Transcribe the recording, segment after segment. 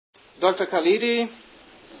Dr. Khalidi,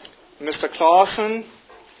 Mr. Clausen,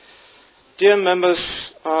 dear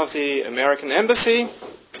members of the American Embassy,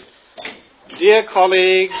 dear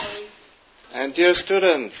colleagues, and dear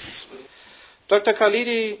students. Dr.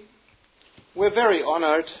 Khalidi, we're very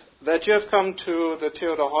honored that you have come to the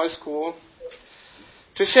Theodor Heuss School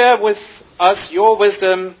to share with us your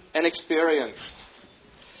wisdom and experience.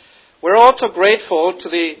 We're also grateful to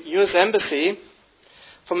the U.S. Embassy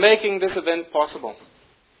for making this event possible.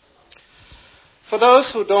 For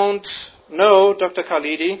those who don't know Dr.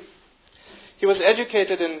 Khalidi, he was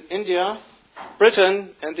educated in India,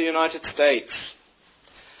 Britain, and the United States.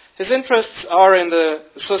 His interests are in the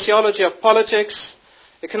sociology of politics,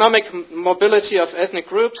 economic mobility of ethnic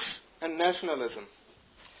groups, and nationalism.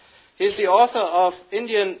 He is the author of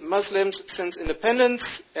Indian Muslims Since Independence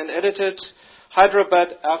and edited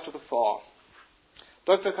Hyderabad After the Fall.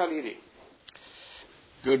 Dr. Khalidi.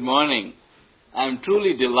 Good morning. I'm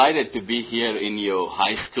truly delighted to be here in your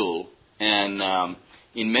high school, and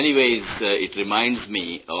in many ways it reminds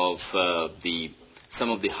me of some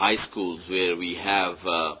of the high schools where we have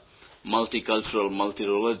multicultural,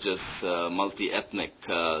 multi-religious, multi-ethnic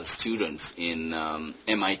students. In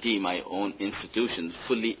MIT, my own institution,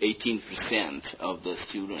 fully 18% of the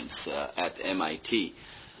students at MIT,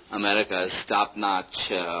 America's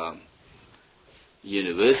top-notch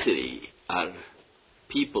university, are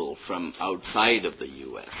people from outside of the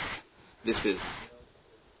U.S. This is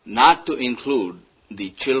not to include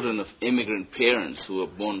the children of immigrant parents who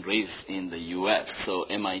were born and raised in the U.S. So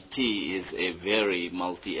MIT is a very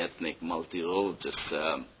multi-ethnic, multi-religious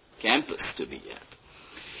campus to be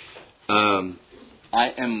at.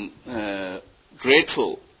 I am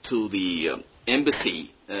grateful to the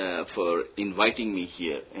embassy for inviting me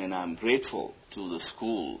here, and I'm grateful to the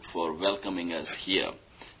school for welcoming us here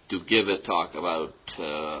to give a talk about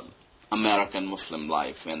American Muslim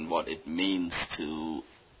life and what it means to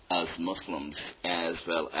us Muslims as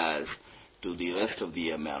well as to the rest of the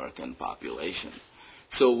American population.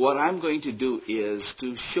 So what I'm going to do is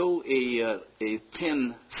to show a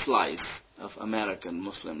thin slice of American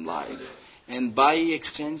Muslim life, and by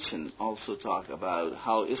extension also talk about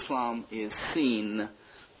how Islam is seen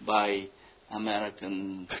by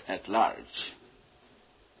Americans at large.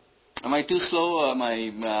 Am I too slow?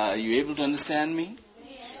 Are you able to understand me?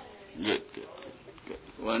 Yes. Good.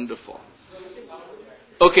 Wonderful.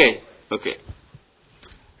 Okay.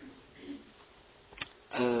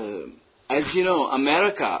 As you know,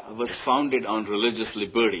 America was founded on religious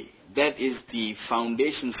liberty. That is the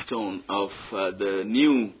foundation stone of the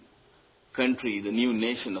new country, the new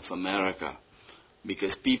nation of America,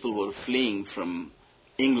 because people were fleeing from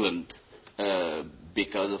England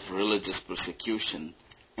because of religious persecution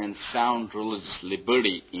and found religious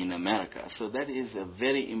liberty in America. So that is a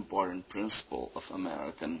very important principle of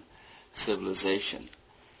American civilization.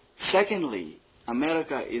 Secondly,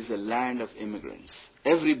 America is a land of immigrants.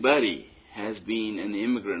 Everybody has been an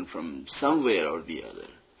immigrant from somewhere or the other,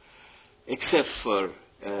 except for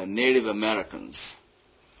Native Americans.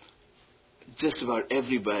 Just about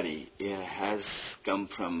everybody has come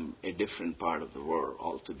from a different part of the world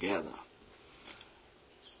altogether.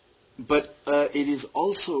 But it is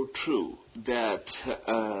also true that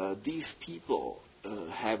these people,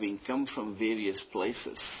 having come from various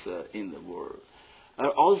places in the world,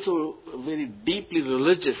 are also very deeply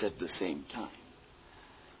religious at the same time.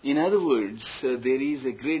 In other words, there is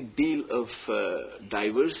a great deal of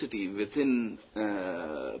diversity within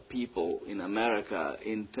people in America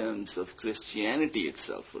in terms of Christianity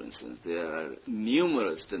itself. For instance, there are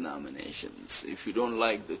numerous denominations. If you don't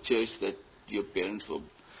like the church that your parents were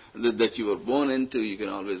that you were born into, you can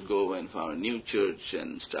always go and found a new church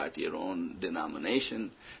and start your own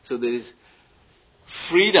denomination. So there is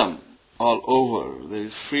freedom all over. There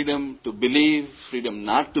is freedom to believe, freedom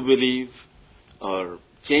not to believe, or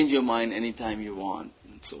change your mind anytime you want,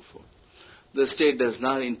 and so forth. The state does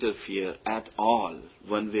not interfere at all,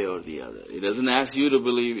 one way or the other. It doesn't ask you to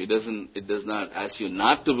believe. It does not ask you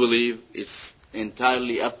not to believe. It's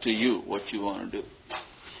entirely up to you what you want to do.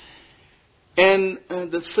 And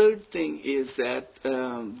the third thing is that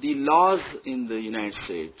the laws in the United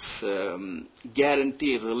States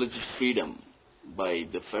guarantee religious freedom by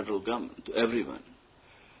the federal government to everyone.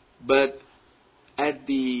 But at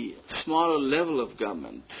the smaller level of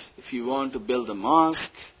government, if you want to build a mosque,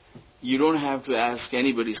 you don't have to ask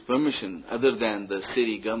anybody's permission other than the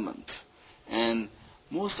city government. And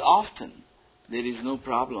most often, there is no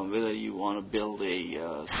problem whether you want to build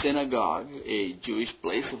a synagogue, a Jewish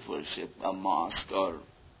place of worship, a mosque, or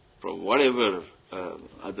from whatever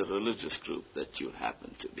other religious group that you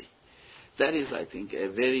happen to be. That is, I think, a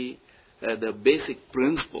very the basic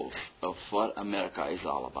principles of what America is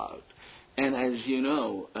all about. And as you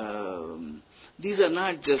know, these are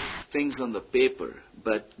not just things on the paper,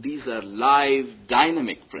 but these are live,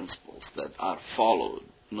 dynamic principles that are followed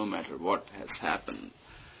no matter what has happened.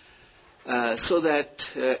 So that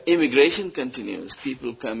immigration continues,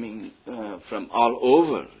 people coming from all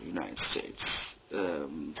over the United States,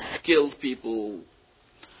 skilled people,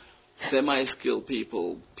 semi-skilled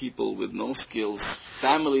people, people with no skills,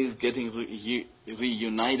 families getting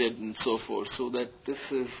reunited and so forth, so that this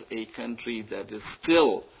is a country that is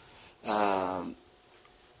still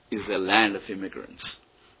is a land of immigrants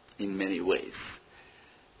in many ways.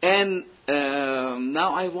 And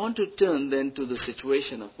now I want to turn then to the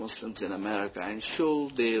situation of Muslims in America and show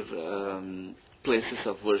their places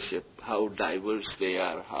of worship, how diverse they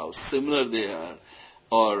are, how similar they are,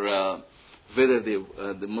 or whether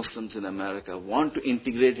the Muslims in America want to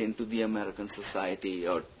integrate into the American society,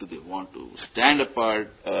 or do they want to stand apart,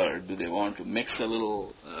 or do they want to mix a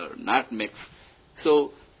little, or not mix.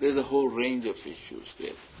 So there's a whole range of issues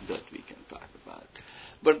there that we can talk about.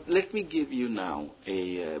 But let me give you now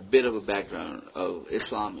a bit of a background of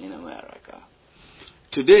Islam in America.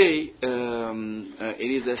 Today,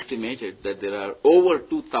 it is estimated that there are over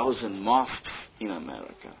 2,000 mosques in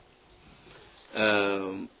America,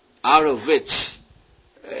 out of which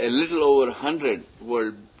a little over 100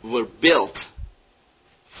 were built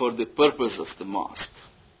for the purpose of the mosque.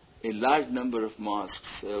 A large number of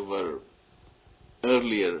mosques were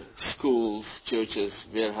earlier schools, churches,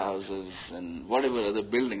 warehouses, and whatever other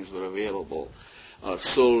buildings were available are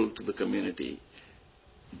sold to the community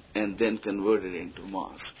and then converted into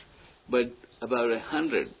mosques. But about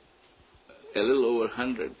 100, a little over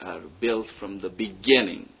 100, are built from the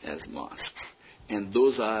beginning as mosques. And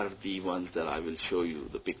those are the ones that I will show you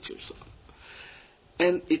the pictures of.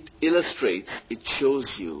 And it illustrates, it shows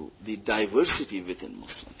you the diversity within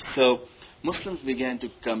Muslims. So Muslims began to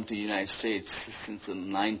come to the United States since the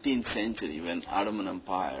 19th century when Ottoman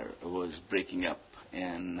Empire was breaking up.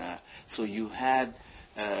 And so you had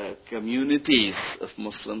communities of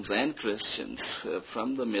Muslims and Christians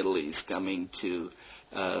from the Middle East coming to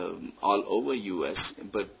all over U.S.,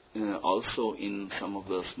 but also in some of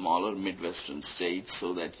the smaller Midwestern states,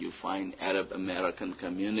 so that you find Arab American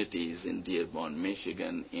communities in Dearborn,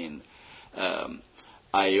 Michigan, in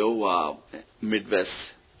Iowa,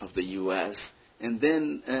 Midwest of the U.S. And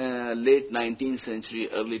then late 19th century,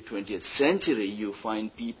 early 20th century, you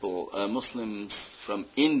find people, Muslims from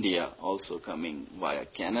India also coming via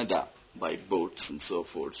Canada by boats and so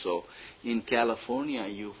forth. So in California,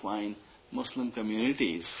 you find Muslim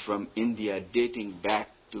communities from India dating back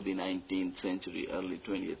to the 19th century, early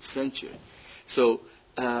 20th century. So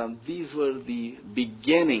these were the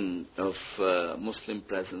beginning of Muslim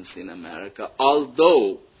presence in America,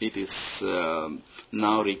 although it is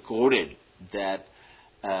now recorded that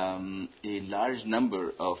a large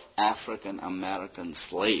number of African American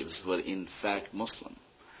slaves were in fact Muslim,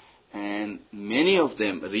 and many of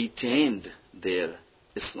them retained their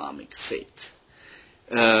Islamic faith.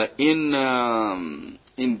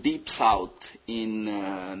 In Deep South, in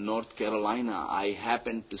North Carolina, I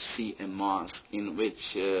happened to see a mosque in which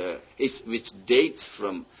dates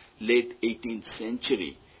from late 18th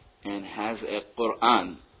century and has a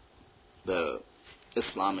Quran, the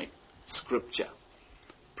Islamic scripture,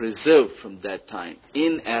 preserved from that time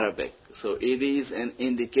in Arabic. So it is an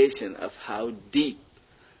indication of how deep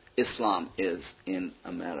Islam is in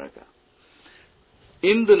America.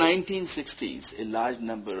 In the 1960s, a large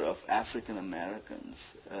number of African Americans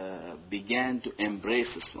began to embrace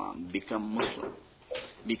Islam, become Muslim,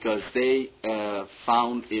 because they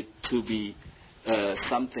found it to be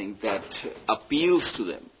something that appeals to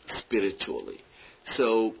them spiritually.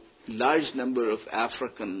 So large number of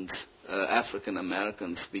African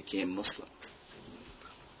Americans became Muslim.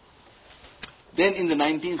 Then in the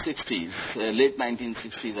 1960s, late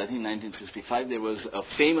 1960s, I think 1965, there was a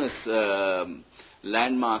famous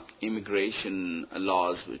landmark immigration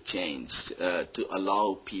laws were changed to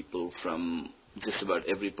allow people from just about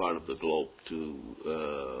every part of the globe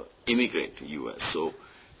to immigrate to U.S. So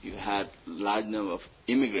you had large number of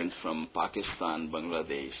immigrants from Pakistan,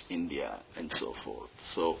 Bangladesh, India, and so forth.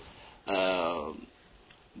 So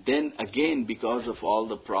then again, because of all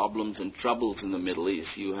the problems and troubles in the Middle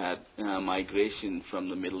East, you had migration from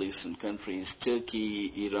the Middle Eastern countries,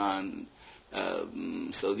 Turkey, Iran,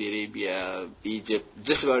 Saudi Arabia, Egypt,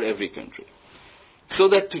 just about every country. So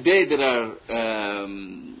that today there are,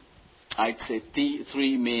 I'd say,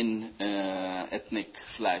 three main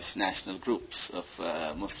ethnic/national groups of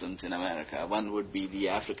Muslims in America. One would be the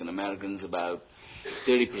African Americans, about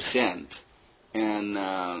 30%. and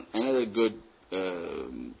another good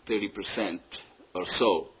 30% or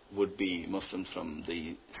so would be Muslims from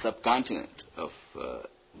the subcontinent of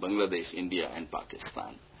Bangladesh, India, and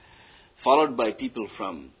Pakistan, followed by people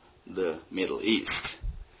from the Middle East.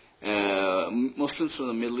 Muslims from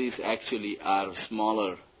the Middle East actually are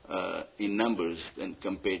smaller in numbers than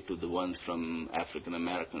compared to the ones from African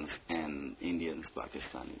Americans and Indians,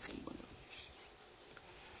 Pakistanis, and Bangladesh.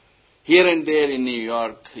 Here and there in New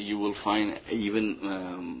York, you will find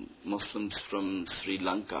even Muslims from Sri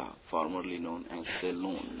Lanka, formerly known as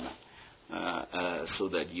Ceylon, so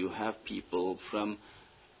that you have people from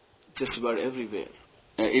just about everywhere.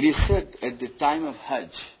 It is said at the time of Hajj,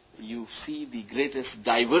 you see the greatest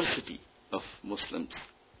diversity of Muslims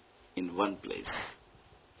in one place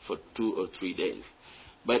for 2 or 3 days.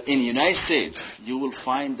 But in the United States, you will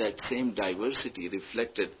find that same diversity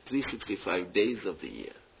reflected 365 days of the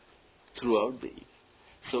year, throughout the year.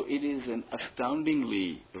 So it is an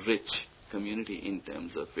astoundingly rich community in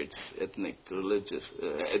terms of its ethnic, religious,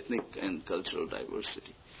 ethnic and cultural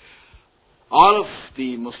diversity. All of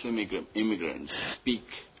the Muslim immigrants speak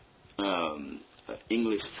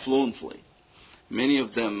English fluently. Many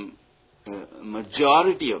of them,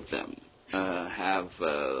 majority of them, have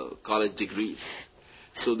college degrees,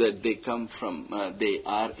 so that they come from, they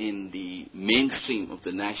are in the mainstream of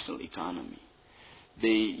the national economy.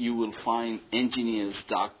 You will find engineers,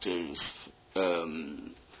 doctors,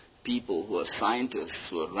 people who are scientists,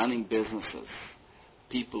 who are running businesses,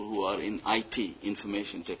 people who are in IT,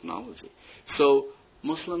 information technology. So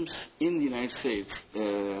Muslims in the United States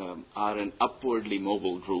are an upwardly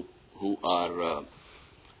mobile group who are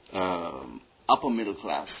upper middle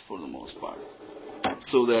class for the most part.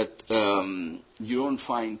 So that you don't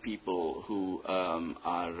find people who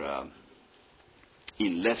are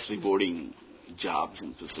in less rewarding jobs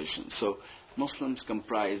and positions. So Muslims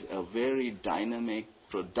comprise a very dynamic,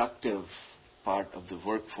 productive part of the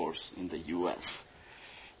workforce in the U.S.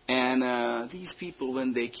 And these people,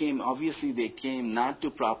 when they came, obviously they came not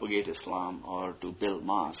to propagate Islam or to build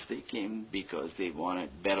mosques. They came because they wanted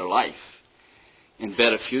better life and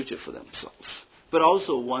better future for themselves. But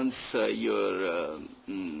also once your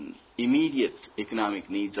immediate economic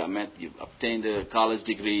needs are met, you've obtained a college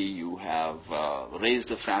degree, you have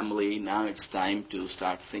raised a family, now it's time to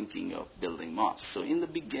start thinking of building mosques. So in the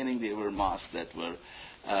beginning there were mosques that were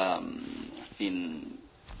in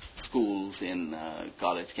schools, in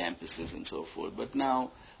college campuses and so forth. But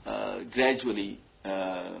now gradually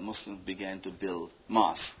Muslims began to build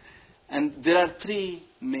mosques. And there are 3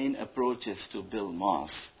 main approaches to build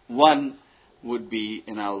mosques. One would be,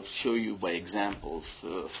 and I'll show you by examples.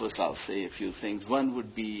 First I'll say a few things. One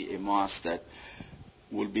would be a mosque that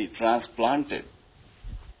will be transplanted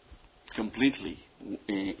completely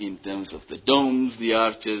in terms of the domes, the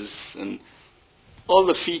arches, and all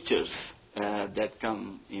the features that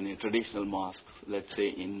come in a traditional mosque, let's say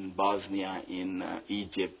in Bosnia, in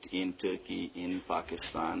Egypt, in Turkey, in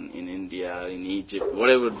Pakistan, in India, in Egypt,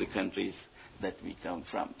 whatever the countries that we come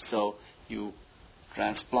from. So you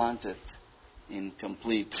transplant it in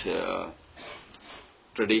complete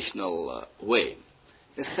traditional way.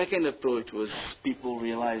 The second approach was people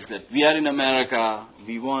realized that we are in America,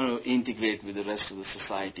 we want to integrate with the rest of the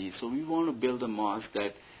society, so we want to build a mosque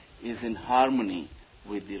that is in harmony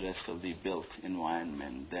with the rest of the built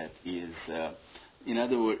environment, that is, in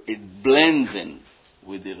other words, it blends in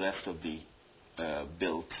with the rest of the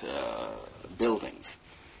built buildings.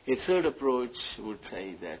 A third approach would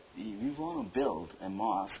say that we want to build a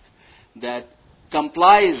mosque that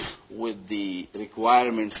complies with the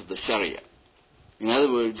requirements of the Sharia. In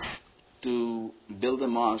other words, to build a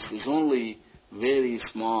mosque is only very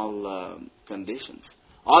small conditions.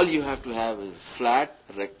 All you have to have is flat,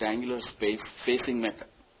 rectangular space facing Mecca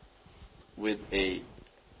with a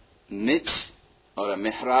niche or a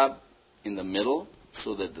mihrab in the middle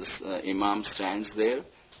so that the imam stands there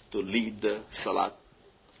to lead the salat,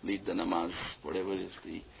 lead the namaz, whatever is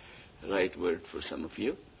the right word for some of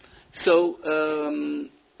you. So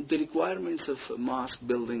the requirements of mosque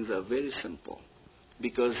buildings are very simple,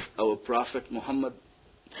 because our Prophet Muhammad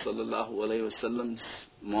sallallahu alaihi wasallam's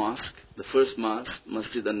mosque, the first mosque,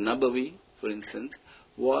 Masjid al-Nabawi, for instance,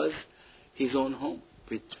 was his own home,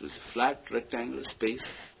 which was a flat rectangular space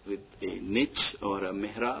with a niche or a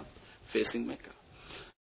mihrab facing Mecca.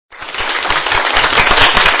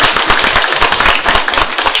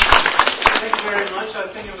 Thank you very much.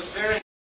 I think it was very